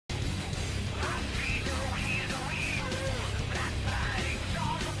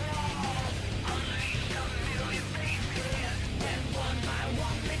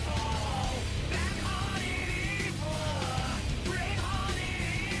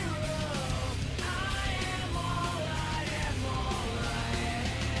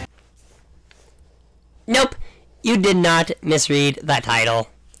You did not misread that title.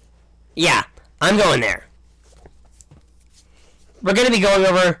 Yeah, I'm going there. We're going to be going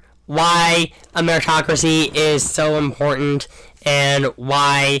over why a meritocracy is so important and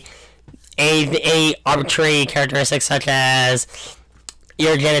why a arbitrary characteristics such as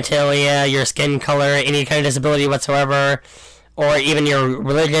your genitalia, your skin color, any kind of disability whatsoever, or even your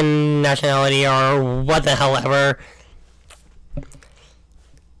religion, nationality, or what the hell ever,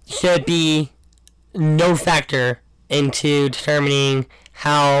 should be no factor into determining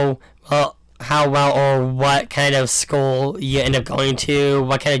how well or what kind of school you end up going to,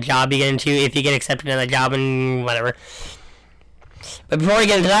 what kind of job you get into, if you get accepted in that job, and whatever. But before we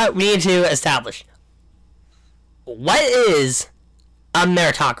get into that, we need to establish, what is a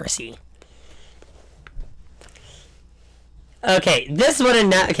meritocracy? Okay, this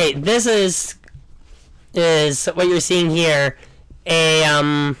is what you're seeing here,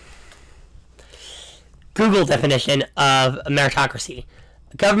 a Google definition of a meritocracy.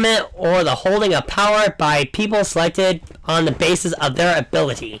 A government or the holding of power by people selected on the basis of their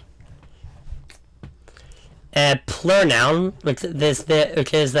ability. A plurnoun, which is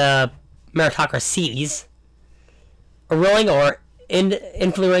the meritocracies, a ruling or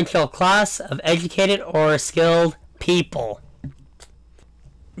influential class of educated or skilled people.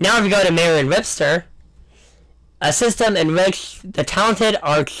 Now if you go to Merriam Webster, a system in which the talented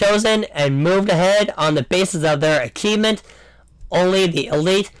are chosen and moved ahead on the basis of their achievement. Only the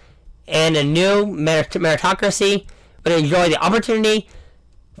elite and a new meritocracy would enjoy the opportunity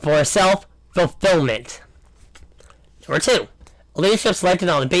for self-fulfillment. Number 2. Leadership selected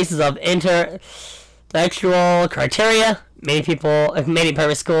on the basis of intellectual criteria. Many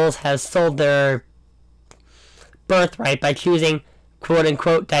private schools have sold their birthright by choosing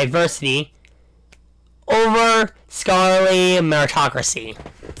quote-unquote diversity over scholarly meritocracy.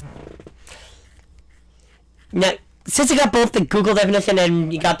 Now, since you got both the Google definition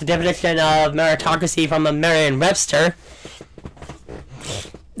and you got the definition of meritocracy from a Merriam Webster,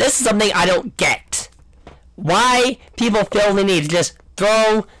 this is something I don't get. Why people feel the need to just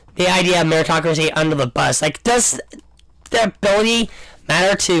throw the idea of meritocracy under the bus. Like, does their ability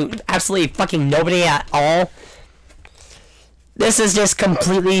matter to absolutely fucking nobody at all? This is just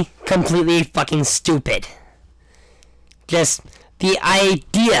completely fucking stupid. Just the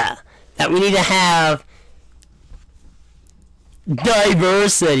idea that we need to have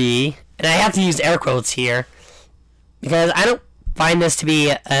diversity, and I have to use air quotes here, because I don't find this to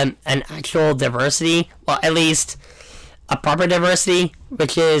be an actual diversity, well, at least a proper diversity,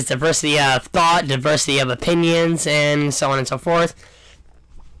 which is diversity of thought, diversity of opinions, and so on and so forth.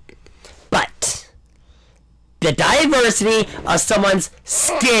 But the diversity of someone's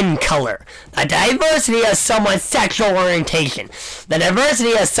skin color, the diversity of someone's sexual orientation, the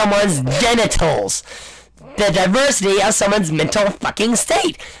diversity of someone's genitals, the diversity of someone's mental fucking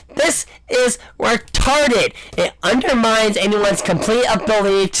state. This is retarded. It undermines anyone's complete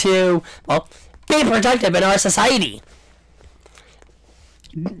ability to, well, be productive in our society.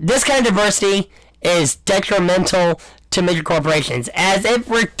 This kind of diversity is detrimental to major corporations, as it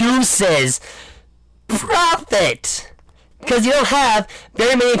reduces profit. Because you don't have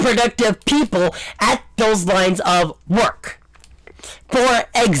very many productive people at those lines of work. For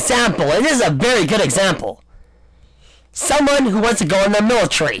example, and this is a very good example, someone who wants to go in the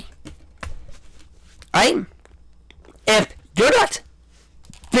military, right? If you're not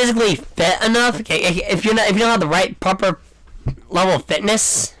physically fit enough, if you don't have the right proper level of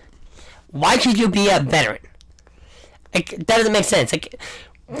fitness, why should you be a veteran? Like, that doesn't make sense. Like,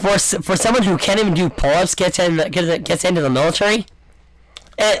 for someone who can't even do pull-ups gets into the military,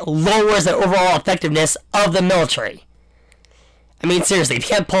 it lowers the overall effectiveness of the military. I mean, seriously, if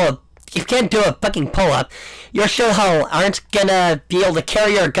you can't do a fucking pull-up, you sure hell aren't gonna be able to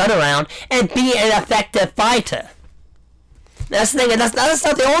carry your gun around and be an effective fighter. That's the thing, and that's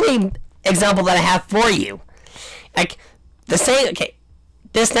not the only example that I have for you. Like, the same, okay,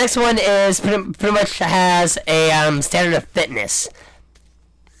 this next one is pretty much has a standard of fitness.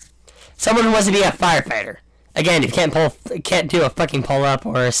 Someone who wants to be a firefighter. Again, if you can't do a fucking pull-up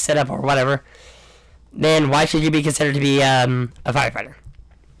or a sit-up or whatever, then why should you be considered to be a firefighter?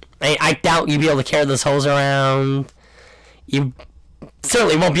 I doubt you'll be able to carry those hose around. You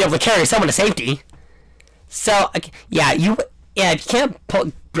certainly won't be able to carry someone to safety. So, if you can't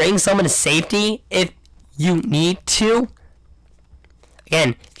bring someone to safety if you need to,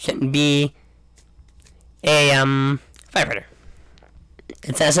 again, shouldn't be a firefighter.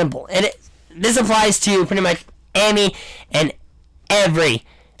 It's that simple. And this applies to pretty much any and every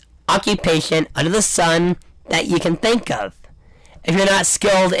occupation under the sun that you can think of. If you're not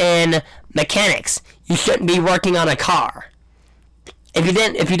skilled in mechanics, you shouldn't be working on a car. If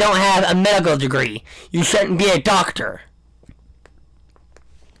you don't have a medical degree, you shouldn't be a doctor.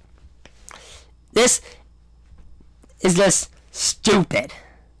 This is just stupid.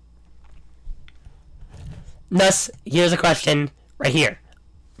 Thus, here's a question right here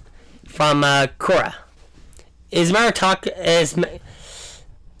from Quora. Is meritocracy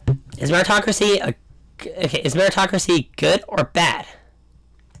good or bad?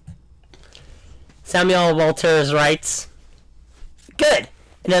 Samuel Walters writes, good.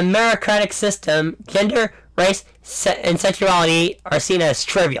 In a meritocratic system, gender, race, and sexuality are seen as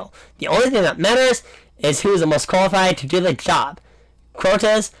trivial. The only thing that matters is who is the most qualified to do the job.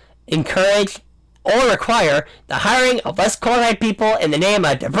 Quotas encourage or require the hiring of less qualified people in the name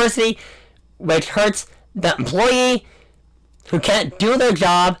of diversity, which hurts the employee who can't do their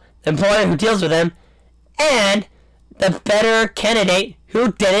job, the employer who deals with them, and the better candidate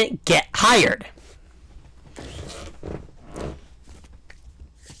who didn't get hired.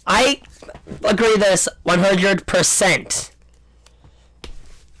 I agree with this 100%.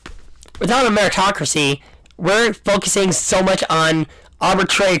 Without a meritocracy, we're focusing so much on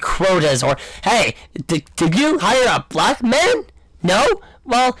arbitrary quotas, or, hey, did you hire a black man? No?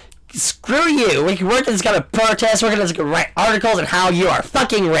 Well, screw you. We're just gonna protest, we're gonna write articles on how you are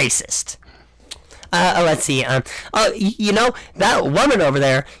fucking racist. Let's see, you know, that woman over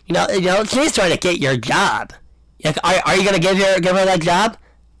there, you know, she's trying to get your job. Are you gonna give her that job?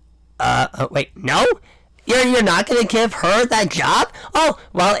 Wait, no? You're not gonna give her that job? Oh,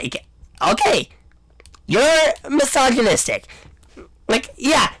 well, okay. You're misogynistic. Like,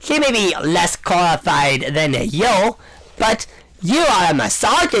 yeah, she may be less qualified than you, but you are a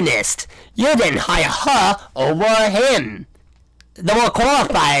misogynist. You didn't hire her over him, the more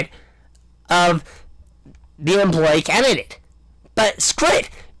qualified of the employee candidate. But screw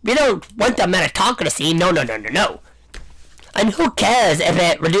it. We don't want the meritocracy. No. And who cares if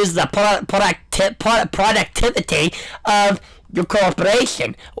it reduces the productivity of your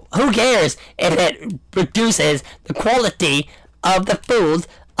corporation? Who cares if it reduces the quality of the food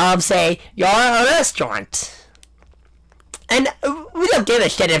of, say, your restaurant? And we don't give a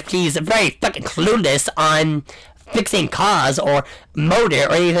shit if she's very fucking clueless on fixing cars or motor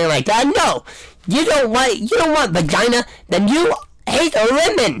or anything like that. No, you don't want vagina, then you hate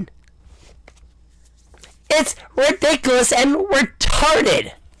women. It's ridiculous and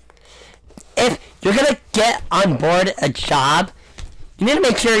retarded. If you're gonna get on board a job, you need to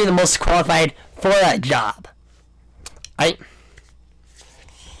make sure you're the most qualified for that job, right?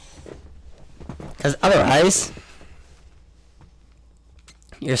 Because otherwise,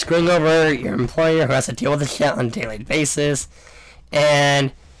 you're screwing over your employer who has to deal with this shit on a daily basis,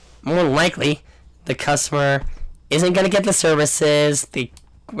 and more than likely, the customer isn't gonna get the services they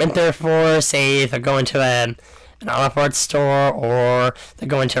went there for. Say they're going to an auto parts store, or they're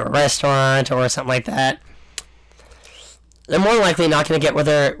going to a restaurant or something like that. They're more than likely not going to get what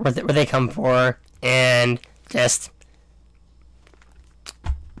they come for, and just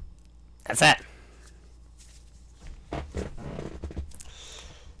that's that.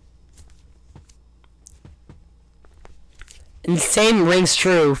 And the same rings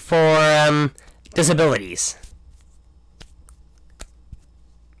true for disabilities.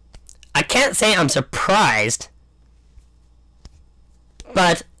 I can't say I'm surprised,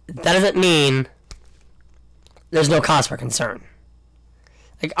 but that doesn't mean there's no cause for concern.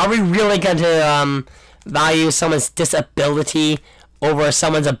 Like, are we really going to value someone's disability over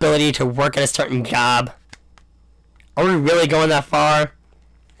someone's ability to work at a certain job? Are we really going that far?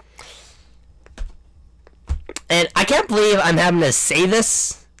 And I can't believe I'm having to say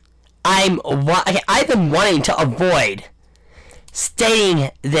this. I've been wanting to avoid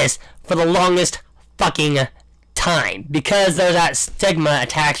stating this for the longest fucking time, because there's that stigma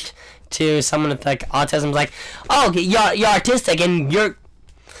attached to someone with like autism. Like, oh, you're autistic and you're,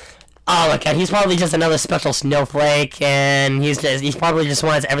 oh my god, he's probably just another special snowflake, and he probably just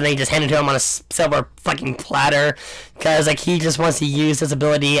wants everything just handed to him on a silver fucking platter, because like he just wants to use his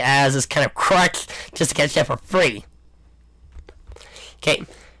ability as this kind of crutch just to get shit for free. Okay,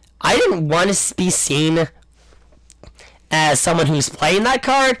 I didn't want to be seen as someone who's playing that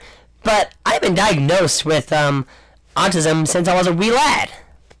card, but I've been diagnosed with autism since I was a wee lad.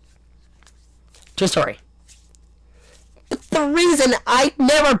 True story. But the reason I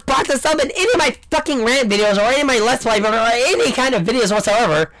never brought this up in any of my fucking rant videos or any of my Let's Play or any kind of videos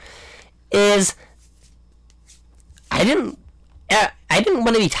whatsoever is I didn't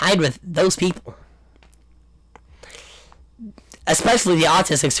want to be tied with those people. Especially the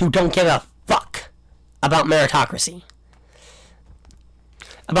autistics who don't give a fuck about meritocracy.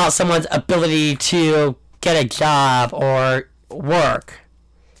 about someone's ability to get a job or work.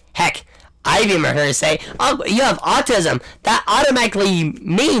 Heck, I've even heard her say, oh, you have autism. That automatically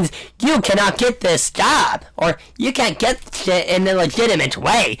means you cannot get this job. Or you can't get shit in a legitimate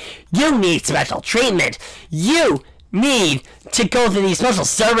way. You need special treatment. You need to go to these special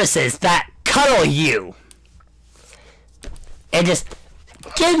services that cuddle you. And just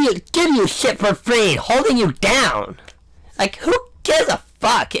give you shit for free, holding you down. Like, who gives a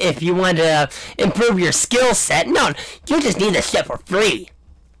fuck if you want to improve your skill set? No, you just need the shit for free.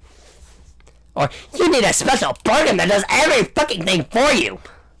 Or you need a special program that does every fucking thing for you.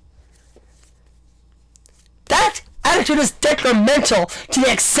 That attitude is detrimental to the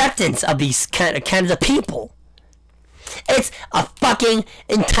acceptance of these kinds of people. It's a fucking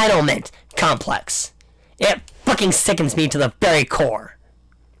entitlement complex. It fucking sickens me to the very core.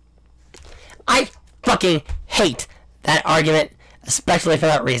 I fucking hate that argument, especially for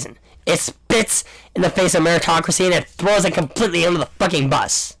that reason. It spits in the face of meritocracy and it throws it completely under the fucking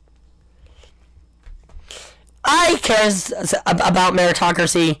bus. I care about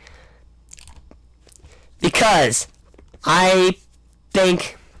meritocracy because I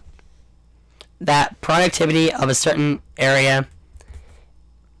think that productivity of a certain area,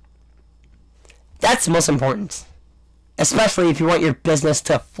 that's most important, especially if you want your business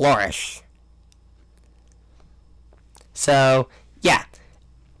to flourish. So, yeah.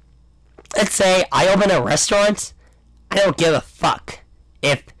 Let's say I open a restaurant. I don't give a fuck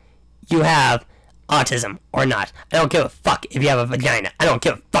if you have autism or not. I don't give a fuck if you have a vagina. I don't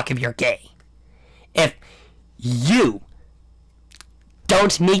give a fuck if you're gay. If you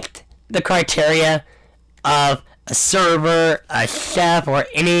don't meet the criteria of a server, a chef, or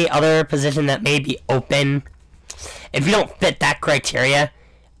any other position that may be open, if you don't fit that criteria,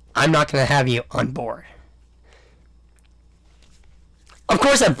 I'm not going to have you on board. Of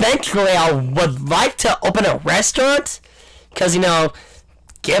course, eventually I would like to open a restaurant, because, you know,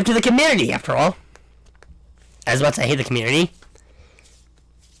 give to the community, after all. As much as I hate the community,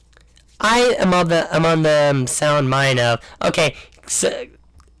 I am on the sound mind of, okay, so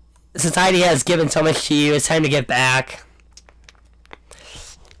society has given so much to you, it's time to give back.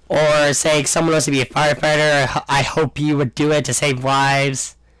 Or say someone wants to be a firefighter, I hope you would do it to save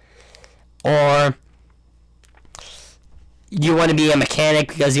lives. Or you want to be a mechanic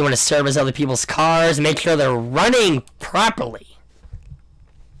because you want to service other people's cars and make sure they're running properly.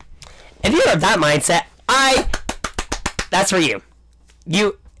 If you have that mindset, that's for you.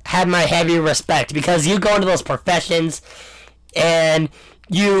 You have my heavy respect because you go into those professions and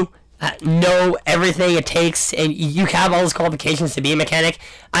you know everything it takes and you have all those qualifications to be a mechanic.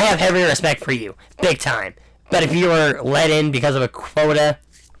 I have heavy respect for you, big time. But if you were let in because of a quota,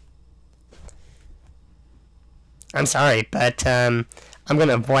 I'm sorry, but I'm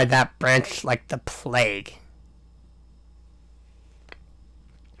gonna avoid that branch like the plague.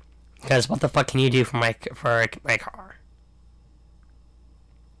 Because what the fuck can you do for my car?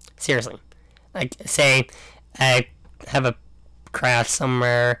 Seriously. Like, say, I have a crash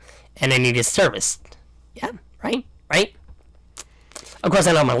somewhere and I need it serviced. Yeah, right? Right? Of course,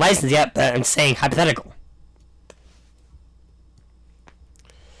 I don't have my license yet, but I'm saying hypothetical.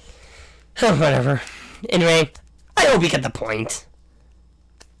 Whatever. Anyway, I hope you get the point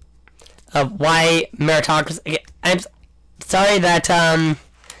of why meritocracy. I'm sorry that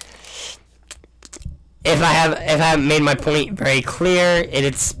if I haven't made my point very clear.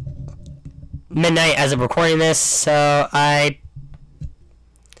 It's midnight as of recording this, so my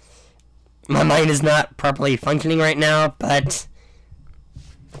mind is not properly functioning right now, but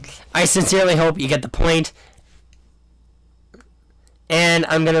I sincerely hope you get the point. And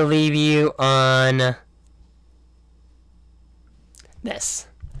I'm gonna leave you on this.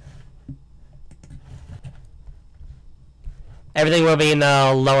 Everything will be in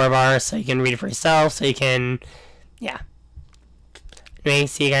the lower bar, so you can read it for yourself, so you can, yeah. Anyway,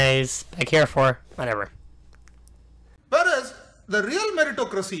 see you guys back here for whatever. Whereas, the real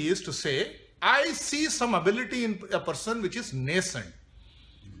meritocracy is to say, I see some ability in a person which is nascent.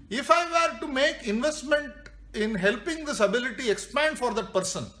 If I were to make investment in helping this ability expand for that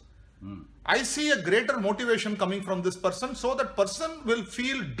person, I see a greater motivation coming from this person, so that person will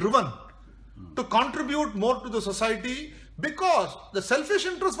feel driven to contribute more to the society, because the selfish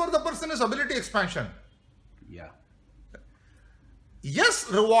interest for the person is ability expansion. Yeah.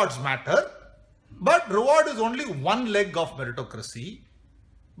 Yes, rewards matter, but reward is only one leg of meritocracy.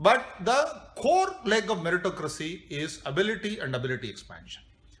 But the core leg of meritocracy is ability and ability expansion.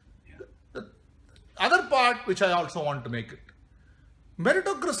 Yeah. The other part which I also want to make it,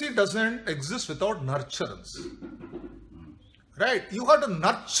 meritocracy doesn't exist without nurturance. right? You got to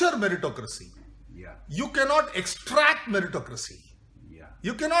nurture meritocracy. Yeah. You cannot extract meritocracy. Yeah.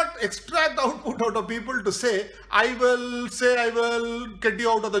 You cannot extract output out of people to say I will get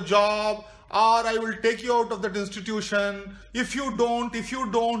you out of the job, or I will take you out of that institution. If you don't,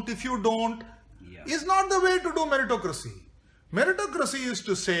 Yeah. is not the way to do meritocracy. Meritocracy is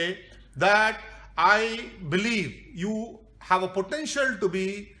to say that I believe you have a potential to be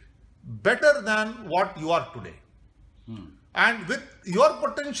better than what you are today. And with your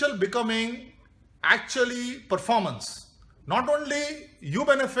potential becoming actually performance, not only you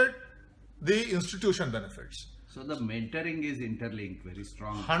benefit, the institution benefits. So the mentoring is interlinked very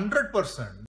strong. 100%.